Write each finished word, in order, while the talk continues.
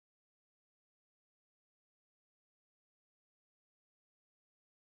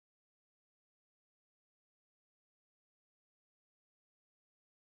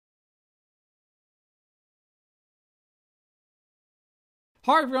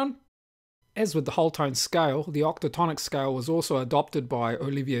Hi everyone! As with the whole tone scale, the octatonic scale was also adopted by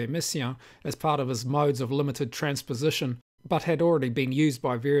Olivier Messiaen as part of his modes of limited transposition, but had already been used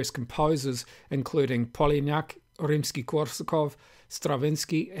by various composers including Polignac, Rimsky-Korsakov,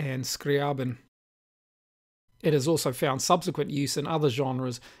 Stravinsky and Scriabin. It has also found subsequent use in other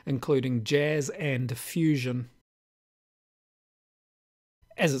genres including jazz and fusion.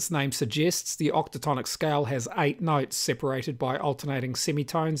 As its name suggests, the octatonic scale has 8 notes separated by alternating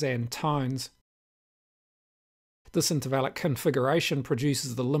semitones and tones. This intervallic configuration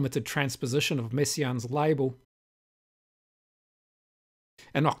produces the limited transposition of Messiaen's label.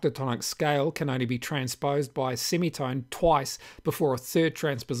 An octatonic scale can only be transposed by a semitone twice before a third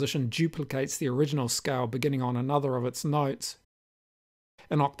transposition duplicates the original scale beginning on another of its notes.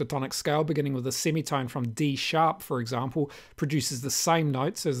 An octatonic scale beginning with a semitone from D sharp, for example, produces the same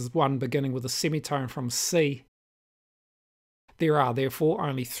notes as one beginning with a semitone from C. There are therefore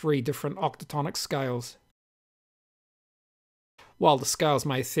only 3 different octatonic scales. While the scales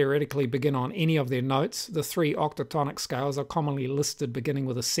may theoretically begin on any of their notes, the 3 octatonic scales are commonly listed beginning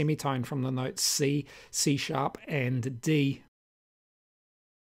with a semitone from the notes C, C sharp, and D.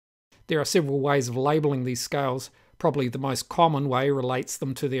 There are several ways of labeling these scales. Probably the most common way relates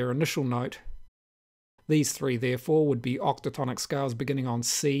them to their initial note. These 3, therefore, would be octatonic scales beginning on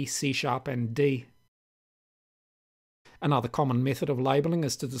C, C sharp, and D. Another common method of labeling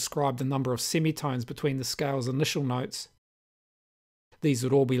is to describe the number of semitones between the scale's initial notes. These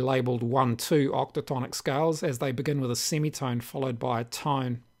would all be labelled 1-2 octatonic scales as they begin with a semitone followed by a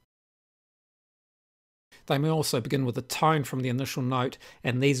tone. They may also begin with a tone from the initial note,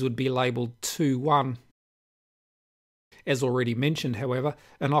 and these would be labelled 2-1. As already mentioned, however,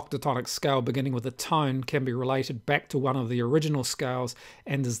 an octatonic scale beginning with a tone can be related back to one of the original scales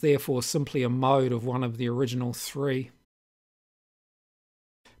and is therefore simply a mode of one of the original 3.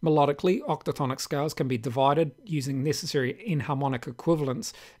 Melodically, octatonic scales can be divided using necessary enharmonic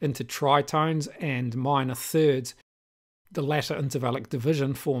equivalents into tritones and minor thirds. The latter intervallic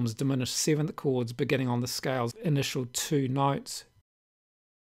division forms diminished 7th chords beginning on the scale's initial 2 notes.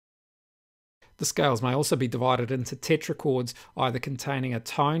 The scales may also be divided into tetrachords, either containing a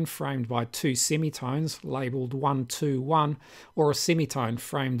tone framed by 2 semitones, labelled 1-2-1, or a semitone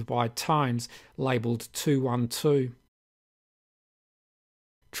framed by tones, labelled 2-1-2.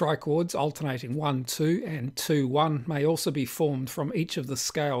 Trichords alternating 1-2 and 2-1 may also be formed from each of the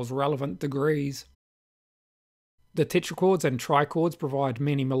scale's relevant degrees. The tetrachords and trichords provide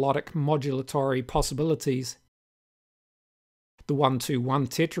many melodic modulatory possibilities. The 1-2-1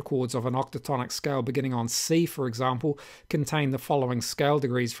 tetrachords of an octatonic scale beginning on C, for example, contain the following scale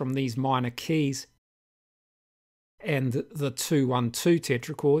degrees from these minor keys. And the 2-1-2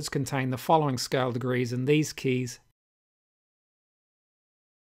 tetrachords contain the following scale degrees in these keys.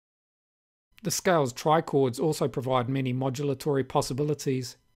 The scale's trichords also provide many modulatory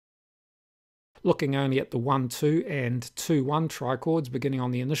possibilities. Looking only at the 1-2 and 2-1 trichords beginning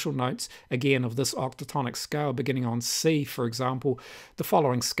on the initial notes, again of this octatonic scale beginning on C, for example, the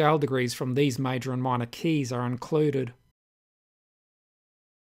following scale degrees from these major and minor keys are included.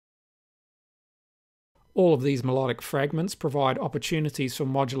 All of these melodic fragments provide opportunities for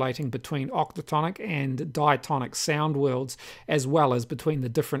modulating between octatonic and diatonic sound worlds, as well as between the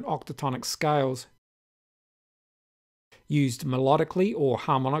different octatonic scales. Used melodically or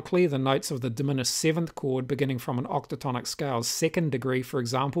harmonically, the notes of the diminished 7th chord beginning from an octatonic scale's 2nd degree, for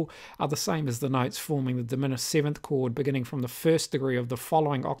example, are the same as the notes forming the diminished 7th chord beginning from the 1st degree of the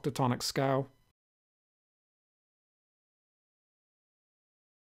following octatonic scale.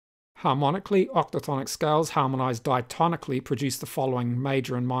 Harmonically, octatonic scales harmonized diatonically produce the following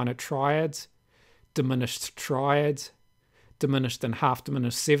major and minor triads, diminished triads, diminished and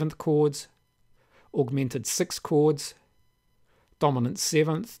half-diminished 7th chords, augmented 6th chords, dominant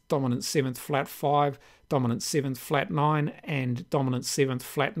 7th flat 5, dominant 7th flat 9, and dominant 7th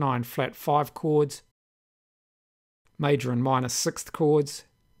flat 9 flat 5 chords, major and minor 6th chords,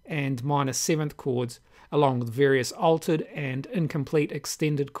 and minor 7th chords, along with various altered and incomplete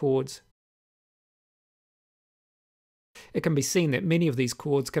extended chords. It can be seen that many of these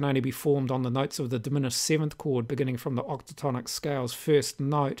chords can only be formed on the notes of the diminished 7th chord beginning from the octatonic scale's 1st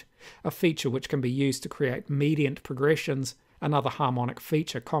note, a feature which can be used to create mediant progressions, another harmonic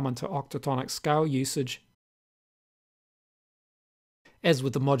feature common to octatonic scale usage. As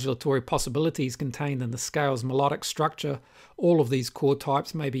with the modulatory possibilities contained in the scale's melodic structure, all of these chord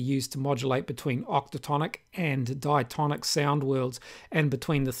types may be used to modulate between octatonic and diatonic sound worlds and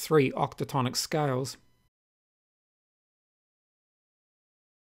between the 3 octatonic scales.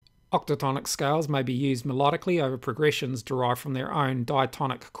 Octatonic scales may be used melodically over progressions derived from their own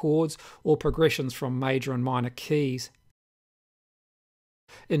diatonic chords or progressions from major and minor keys.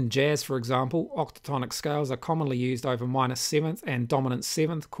 In jazz, for example, octatonic scales are commonly used over minor 7th and dominant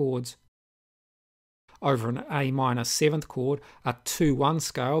 7th chords. Over an A minor 7th chord, a 2-1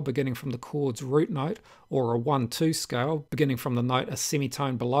 scale beginning from the chord's root note, or a 1-2 scale beginning from the note a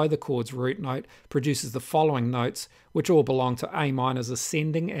semitone below the chord's root note, produces the following notes, which all belong to A minor's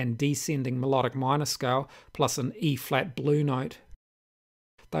ascending and descending melodic minor scale, plus an E flat blue note.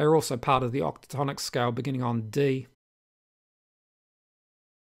 They are also part of the octatonic scale beginning on D.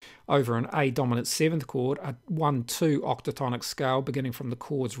 Over an A dominant 7th chord, a 1-2 octatonic scale beginning from the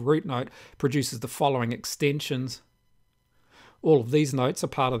chord's root note produces the following extensions. All of these notes are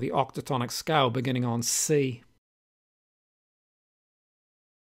part of the octatonic scale beginning on C.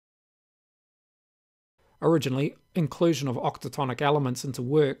 Originally, inclusion of octatonic elements into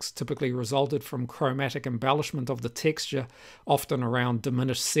works typically resulted from chromatic embellishment of the texture, often around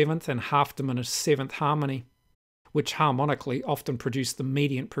diminished 7th and half diminished 7th harmony, which harmonically often produced the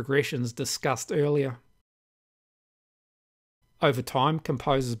mediant progressions discussed earlier. Over time,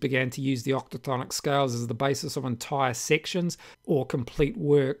 composers began to use the octatonic scales as the basis of entire sections or complete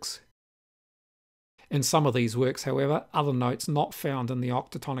works. In some of these works, however, other notes not found in the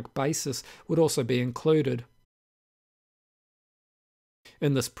octatonic basis would also be included.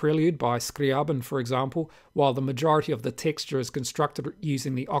 In this prelude by Scriabin, for example, while the majority of the texture is constructed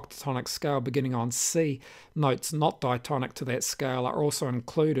using the octatonic scale beginning on C, notes not diatonic to that scale are also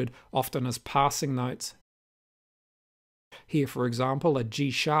included, often as passing notes. Here, for example, a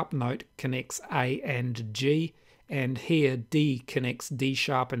G-sharp note connects A and G, and here D connects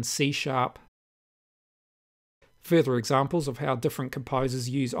D-sharp and C-sharp. Further examples of how different composers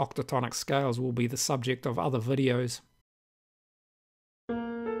use octatonic scales will be the subject of other videos.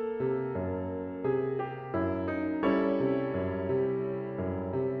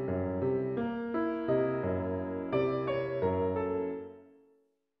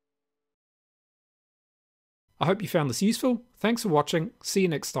 I hope you found this useful. Thanks for watching. See you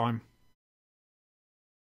next time.